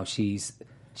cop now, she's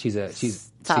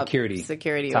top security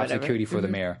for the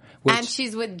mayor. And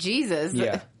she's with Jesus.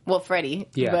 Yeah. Well, Freddie.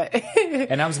 Yeah. But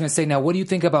and I was going to say, now, what do you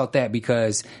think about that?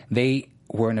 Because they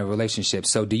were in a relationship.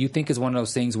 So do you think it's one of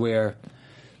those things where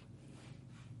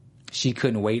she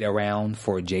couldn't wait around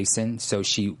for Jason, so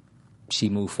she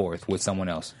moved forth with someone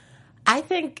else? I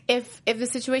think if the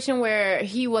situation where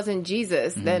he wasn't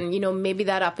Jesus, then, maybe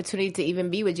that opportunity to even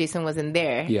be with Jason wasn't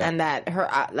there. Yeah. And that her,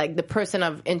 like, the person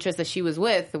of interest that she was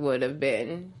with would have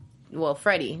been, well,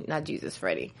 Freddie, not Jesus,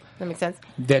 Freddie. Does that make sense?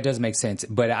 That does make sense.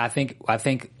 But I think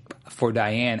for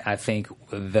Diane, I think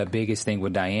the biggest thing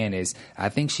with Diane is I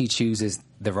think she chooses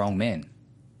the wrong men.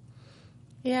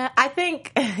 Yeah, I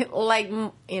think, like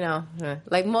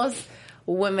most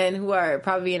women who are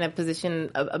probably in a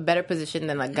better position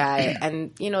than a guy,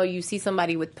 and, you see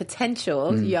somebody with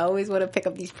potential, you always want to pick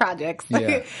up these projects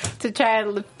to try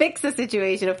and fix the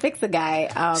situation or fix a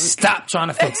guy. Stop trying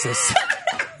to fix this.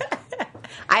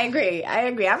 I agree.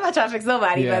 I'm not trying to fix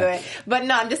nobody, by the way. But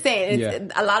no, I'm just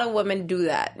saying, a lot of women do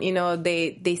that.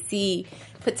 They see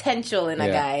potential in a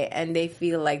guy, and they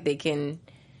feel like they can,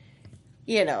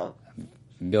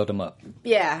 build him up.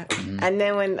 Yeah. And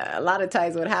then when a lot of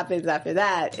times what happens after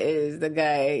that is the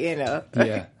guy,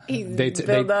 he's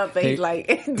built up and he's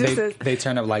like... they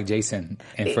turn up like Jason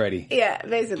and Freddie. Yeah,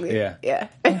 basically. Yeah.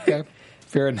 Okay.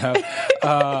 Fair enough.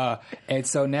 And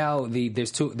so now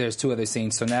there's two other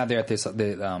scenes. So now they're at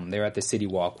they're at the city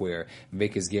walk where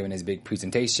Vic is giving his big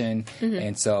presentation,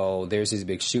 and so there's this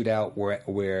big shootout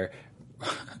where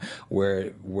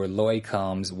Lloyd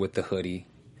comes with the hoodie.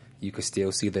 You could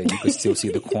still see the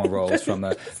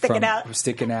cornrows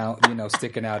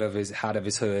sticking out of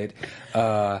his hood.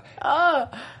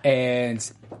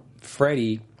 And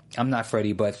Freddie, I'm not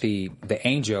Freddie, but the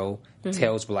angel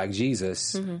tells Black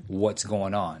Jesus what's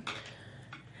going on.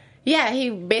 Yeah, he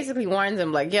basically warns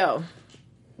him, like, yo,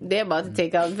 they're about to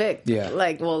take out Vic. Yeah.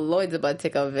 Like, well, Lloyd's about to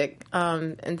take out Vic.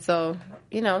 And so,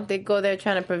 they go there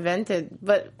trying to prevent it.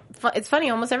 But it's funny,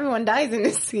 almost everyone dies in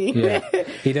this scene. Yeah,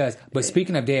 he does. But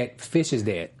speaking of dead, Fish is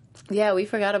dead. Yeah, we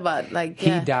forgot about,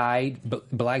 He died.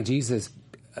 Black Jesus,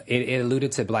 it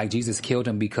alluded to Black Jesus killed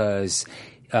him because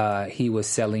he was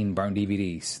selling burnt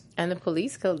DVDs. And the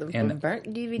police killed him for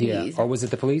burnt DVDs. Yeah. Or was it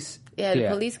the police? Yeah, the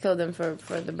police killed him for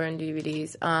the burnt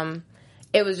DVDs.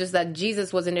 It was just that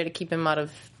Jesus wasn't there to keep him out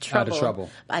of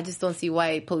trouble. I just don't see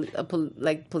why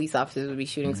police officers would be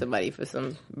shooting somebody for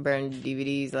some burned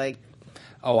DVDs. Like,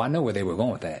 oh, I know where they were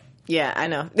going with that. Yeah, I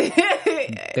know.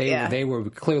 They were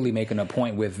clearly making a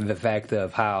point with the fact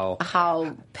of how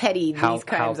petty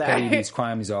these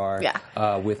crimes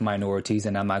are with minorities,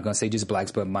 and I'm not going to say just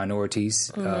blacks, but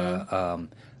minorities. Yeah.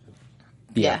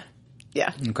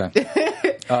 Okay.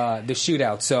 The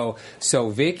shootout. So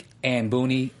Vic and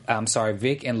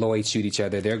Vic and Lloyd shoot each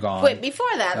other. They're gone. Wait, before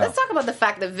that, let's talk about the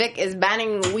fact that Vic is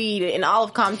banning weed in all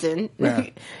of Compton. Yeah.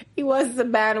 He wants to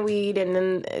ban weed, and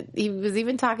then he was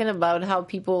even talking about how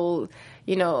people,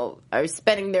 are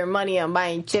spending their money on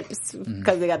buying chips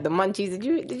because they got the munchies. Did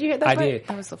you hear that? I did.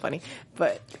 That was so funny.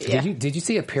 But yeah. Did you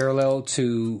see a parallel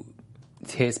to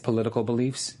his political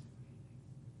beliefs?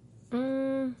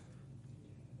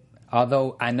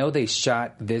 Although I know they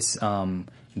shot this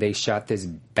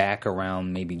back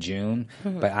around maybe June,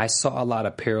 but I saw a lot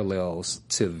of parallels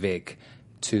to Vic,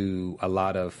 to a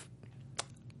lot of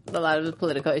the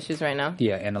political issues right now.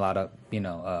 Yeah, and a lot of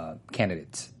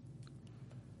candidates.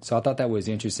 So I thought that was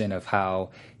interesting of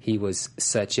how he was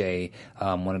such a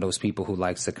one of those people who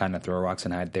likes to kind of throw rocks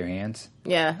and hide their hands.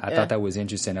 Yeah, I thought that was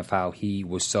interesting of how he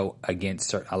was so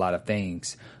against a lot of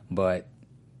things, but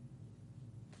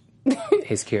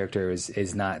his character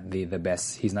is not the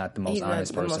best. He's not the most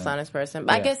honest person. He's not the most honest person.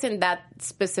 But I guess in that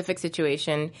specific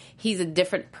situation, he's a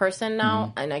different person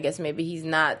now, and I guess maybe he's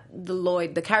not the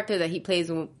Lloyd, the character that he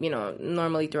plays,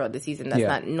 normally throughout the season. That's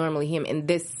not normally him in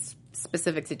this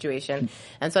specific situation.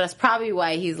 And so that's probably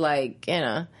why he's like, you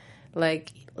know,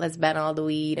 like, let's ban all the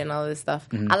weed and all this stuff.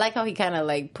 I like how he kind of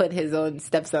like put his own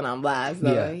stepson on blast.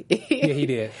 Though. Yeah, yeah, he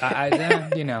did.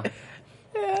 You know.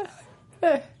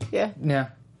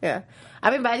 Yeah. I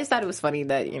mean, but I just thought it was funny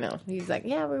that, you know, he's like,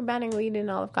 yeah, we're banning weed in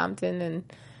all of Compton, and,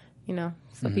 you know,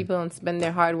 so people don't spend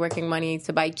their hard-working money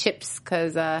to buy chips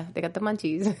because they got the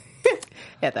munchies.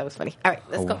 Yeah, that was funny. All right,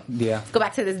 let's go. Yeah. Let's go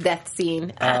back to this death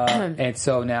scene. And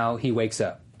so now he wakes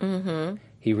up.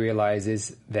 He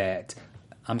realizes that,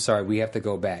 I'm sorry, we have to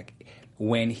go back.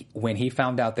 When he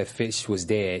found out that Fish was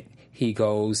dead, he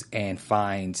goes and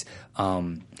finds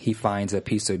a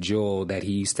piece of jewel that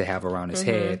he used to have around his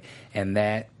head, and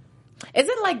that is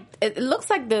it like it looks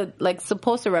like the like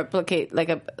supposed to replicate like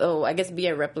be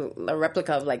a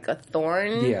replica of like a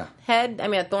thorn head. I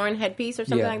mean a thorn headpiece or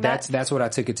something like that. That's what I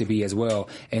took it to be as well.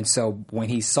 And so when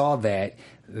he saw that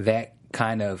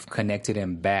kind of connected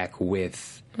him back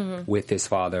with his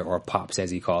father, or Pops as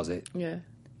he calls it. Yeah.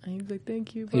 And he was like,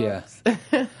 "Thank you, Pops."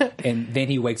 Yeah. And then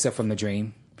he wakes up from the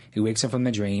dream.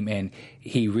 And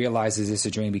he realizes it's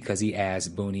a dream because he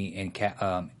asked Booney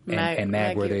and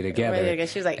Mag were they together.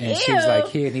 She was like, and ew. she was like,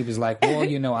 "Kid." And he was like, "Well,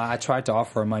 you know, I tried to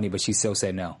offer her money, but she still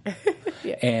said no."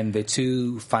 Yeah. And the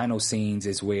two final scenes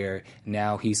is where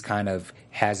now he's kind of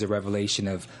has a revelation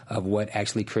of what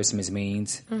actually Christmas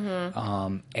means.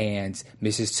 And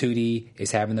Mrs. Tootie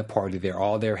is having the party. They're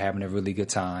all there having a really good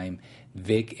time.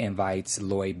 Vic invites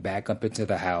Lloyd back up into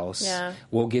the house. Yeah.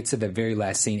 We'll get to the very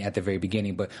last scene at the very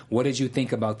beginning, but what did you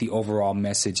think about the overall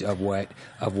message of Like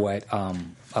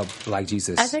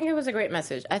Jesus? I think it was a great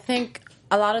message. I think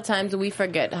a lot of times we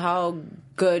forget how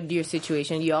good your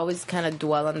situation. You always kind of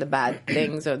dwell on the bad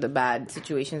things or the bad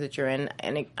situations that you're in,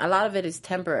 and a lot of it is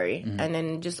temporary. And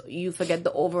then just you forget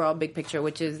the overall big picture,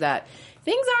 which is that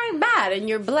things aren't bad and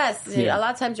you're blessed. Yeah. A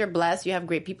lot of times you're blessed. You have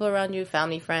great people around you,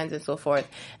 family, friends, and so forth.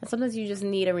 And sometimes you just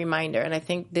need a reminder. And I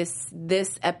think this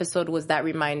episode was that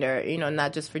reminder, you know,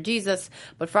 not just for Jesus,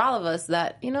 but for all of us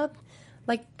that, you know,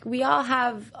 like we all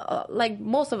have, like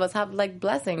most of us have like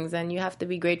blessings, and you have to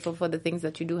be grateful for the things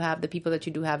that you do have, the people that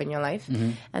you do have in your life.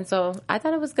 And so I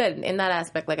thought it was good in that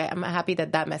aspect. Like I'm happy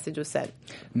that message was said.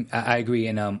 I agree.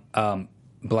 And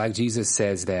Black Jesus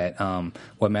says that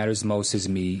what matters most is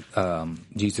me,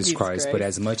 Jesus Christ. But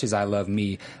as much as I love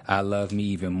me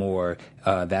even more.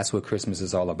 That's what Christmas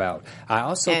is all about. I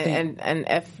also think and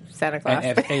F Santa Claus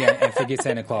and forget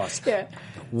Santa Claus. Yeah.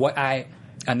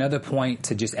 Another point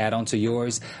to just add on to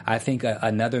yours, I think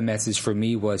another message for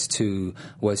me was to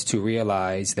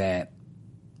realize that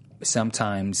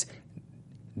sometimes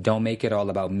don't make it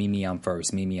all about me, I'm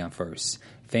first.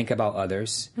 Think about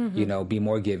others, you know, be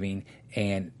more giving.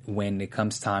 And when it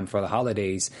comes time for the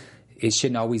holidays, it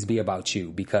shouldn't always be about you,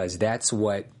 because that's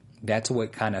what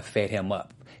kind of fed him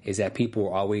up. Is that people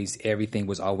were always, everything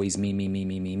was always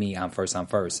me. I'm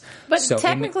first. But so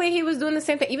technically he was doing the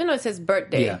same thing, even though it's his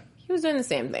birthday. Yeah. He was doing the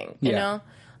same thing, you know?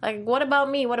 Like, what about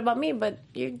me? But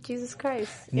you're Jesus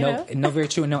Christ. You know? No, very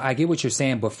true. No, I get what you're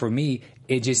saying, but for me,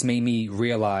 it just made me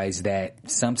realize that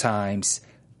sometimes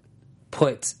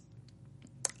put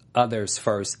others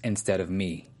first instead of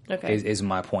me. Okay. Is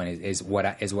my point, is what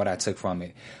I took from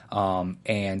it.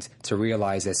 And to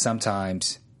realize that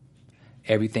sometimes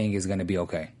everything is going to be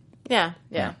okay. Yeah.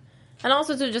 And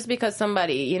also, too, just because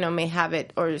somebody, you know, may have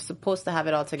it or is supposed to have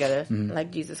it all together,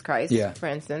 like Jesus Christ, for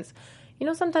instance, you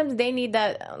know, sometimes they need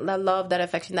that love, that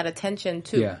affection, that attention,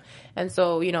 too. Yeah. And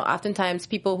so, you know, oftentimes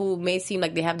people who may seem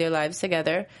like they have their lives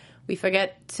together, we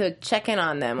forget to check in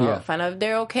on them or find out if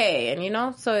they're okay. And, you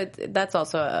know, so that's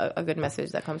also a good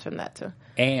message that comes from that, too.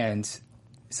 And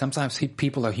sometimes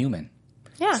people are human.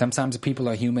 Yeah. Sometimes people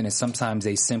are human, and sometimes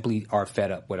they simply are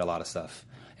fed up with a lot of stuff.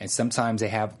 And sometimes they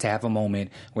have to have a moment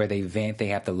where they vent, they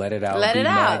have to let it out.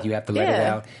 Mad, you have to let it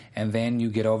out. And then you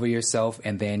get over yourself,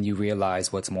 and then you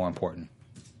realize what's more important.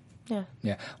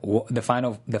 Yeah. Well, the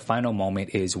final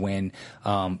moment is when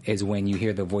you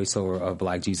hear the voiceover of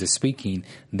Black Jesus speaking.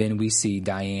 Then we see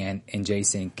Diane and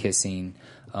Jason kissing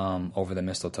over the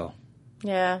mistletoe.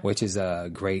 Yeah. Which is a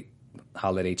great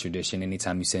holiday tradition.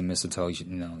 Anytime you say mistletoe,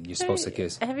 you're supposed to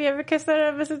kiss. Have you ever kissed under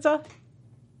a mistletoe?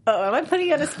 Oh, am I putting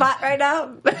you on the spot right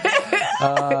now?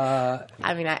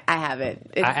 I mean, I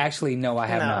haven't. I actually, no, I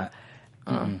have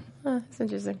not. That's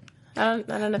interesting. I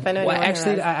don't know if I know. Well,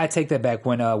 actually, I take that back.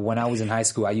 When I was in high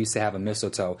school, I used to have a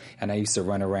mistletoe, and I used to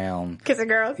run around kissing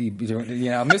girls.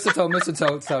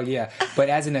 Mistletoe. So yeah, but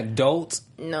as an adult,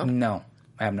 no,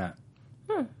 I have not.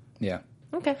 Yeah.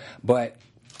 Okay. But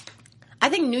I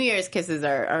think New Year's kisses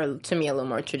are to me a little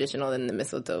more traditional than the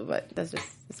mistletoe, but that's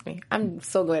just me. I'm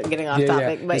so good at getting off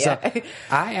topic, but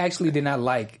I actually did not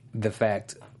like the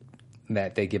fact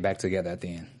that they get back together at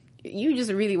the end. You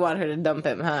just really want her to dump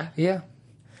him, huh? Yeah.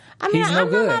 I mean,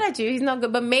 I'm not mad at you. He's no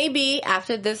good. But maybe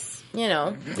after this,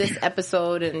 this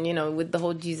episode and, with the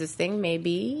whole Jesus thing,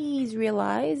 maybe he's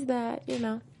realized that,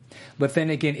 But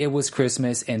then again, it was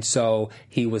Christmas, and so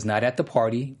he was not at the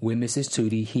party with Mrs.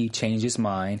 Tootie. He changed his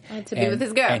mind. And to be with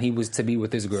his girl. And he was to be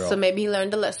with his girl. So maybe he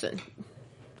learned a lesson.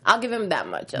 I'll give him that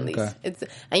much, at least.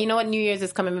 And you know what? New Year's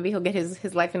is coming. Maybe he'll get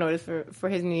his life in order for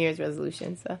his New Year's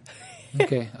resolution. So.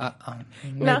 Okay.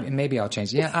 Maybe I'll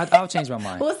change. Yeah, I'll change my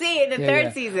mind. We'll see in the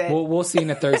third season. We'll see in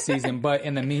the third season. But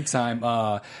in the meantime,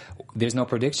 there's no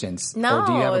predictions. No. Or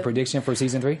do you have a prediction for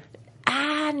season 3?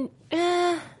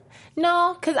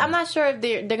 No, because I'm not sure if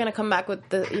they're going to come back with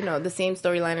the same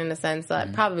storyline in a sense.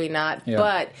 Probably not. Yeah.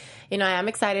 But I am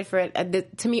excited for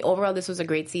it. To me, overall, this was a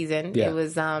great season. Yeah. It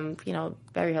was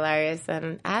very hilarious,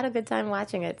 and I had a good time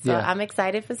watching it. So I'm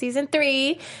excited for season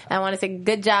 3. I want to say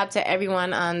good job to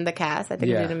everyone on the cast. I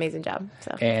think they did an amazing job.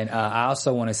 So. And I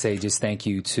also want to say just thank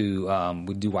you to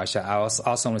we do watch that. I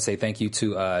also want to say thank you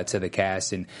to the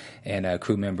cast and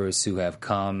crew members who have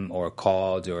come or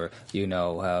called or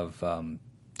have.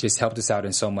 Just helped us out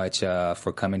in so much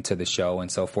for coming to the show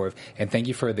and so forth. And thank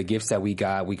you for the gifts that we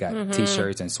got. We got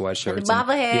T-shirts and sweatshirts. The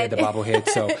bobblehead. The bobblehead.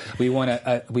 So we want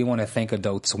to thank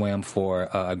Adult Swim for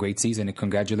a great season, and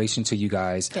congratulations to you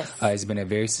guys. Yes. It's been a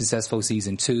very successful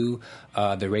season 2.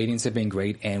 The ratings have been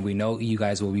great, and we know you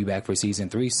guys will be back for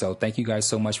season 3. So thank you guys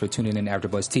so much for tuning in to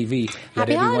AfterBuzz TV. Let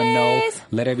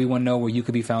everyone know where you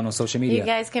could be found on social media. You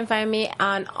guys can find me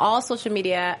on all social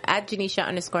media at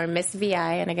Janisha_MissVI.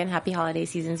 And again, happy holiday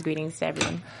season. Greetings to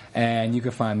everyone. And you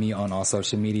can find me on all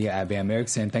social media at Bam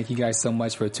Erickson. Thank you guys so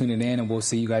much for tuning in, and we'll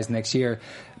see you guys next year.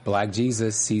 Black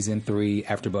Jesus, Season 3,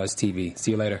 AfterBuzz TV.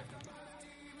 See you later.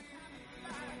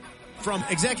 From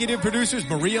executive producers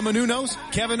Maria Menounos,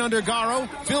 Kevin Undergaro,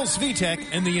 Phil Svitek,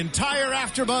 and the entire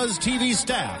AfterBuzz TV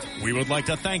staff, we would like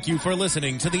to thank you for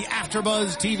listening to the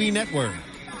AfterBuzz TV network.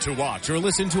 To watch or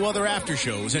listen to other after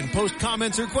shows and post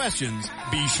comments or questions,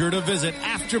 be sure to visit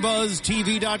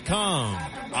AfterBuzzTV.com.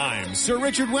 I'm Sir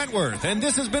Richard Wentworth, and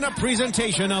this has been a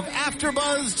presentation of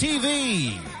AfterBuzz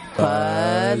TV.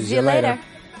 Buzz you later.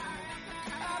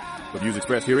 The views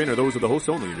expressed herein are those of the hosts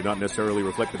only and do not necessarily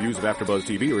reflect the views of AfterBuzz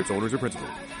TV or its owners or principals.